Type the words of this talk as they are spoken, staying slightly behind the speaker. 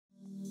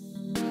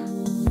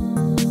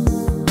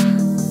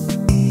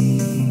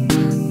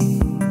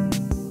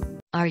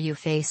Are you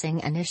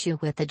facing an issue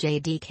with the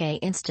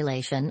JDK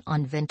installation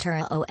on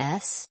Ventura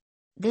OS?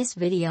 This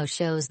video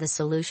shows the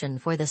solution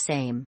for the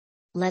same.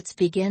 Let's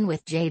begin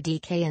with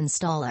JDK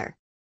installer.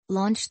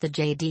 Launch the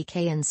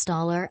JDK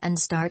installer and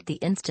start the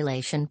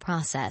installation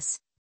process.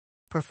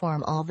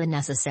 Perform all the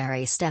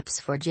necessary steps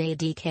for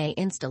JDK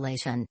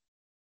installation.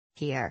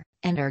 Here,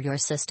 enter your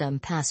system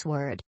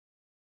password.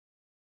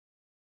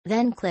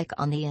 Then click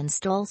on the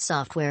Install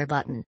Software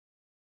button.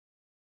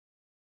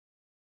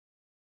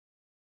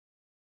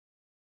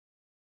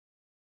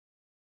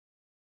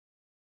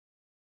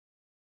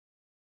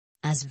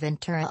 As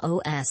Ventura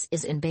OS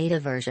is in beta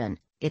version,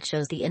 it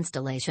shows the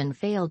installation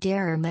failed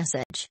error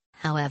message.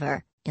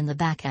 However, in the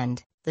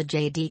backend, the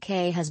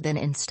JDK has been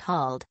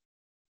installed.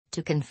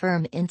 To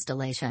confirm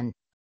installation,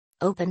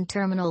 open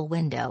Terminal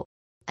window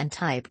and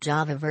type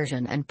Java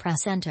version and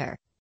press Enter.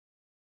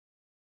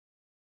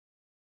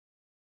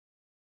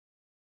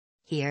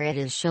 Here it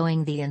is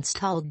showing the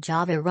installed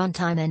Java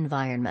runtime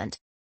environment.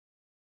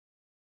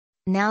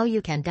 Now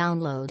you can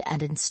download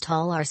and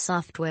install our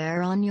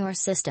software on your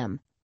system.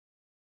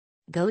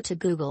 Go to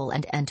Google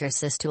and enter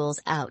SysTools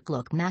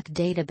Outlook Mac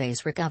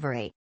Database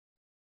Recovery.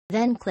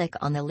 Then click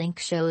on the link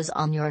shows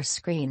on your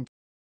screen.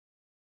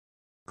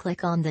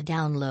 Click on the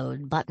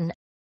download button.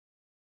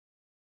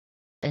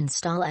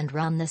 Install and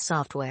run the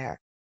software.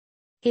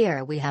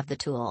 Here we have the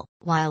tool.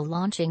 While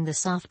launching the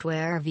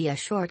software via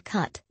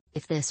shortcut,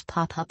 if this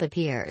pop-up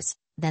appears,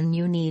 then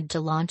you need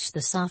to launch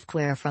the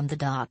software from the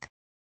dock.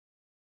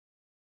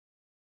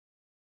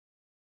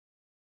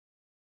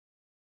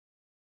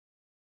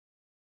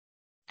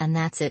 And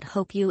that's it.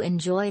 Hope you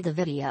enjoy the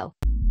video.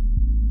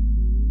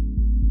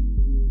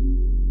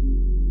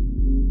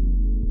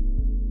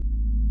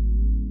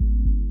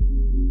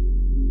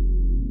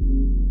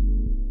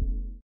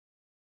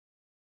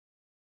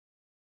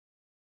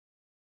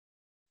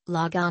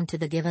 Log on to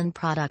the given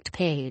product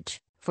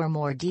page for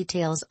more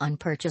details on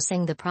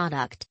purchasing the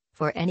product.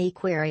 For any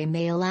query,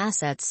 mail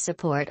assets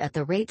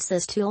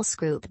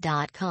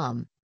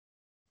support@systoolsgroup.com.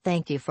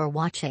 Thank you for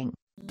watching.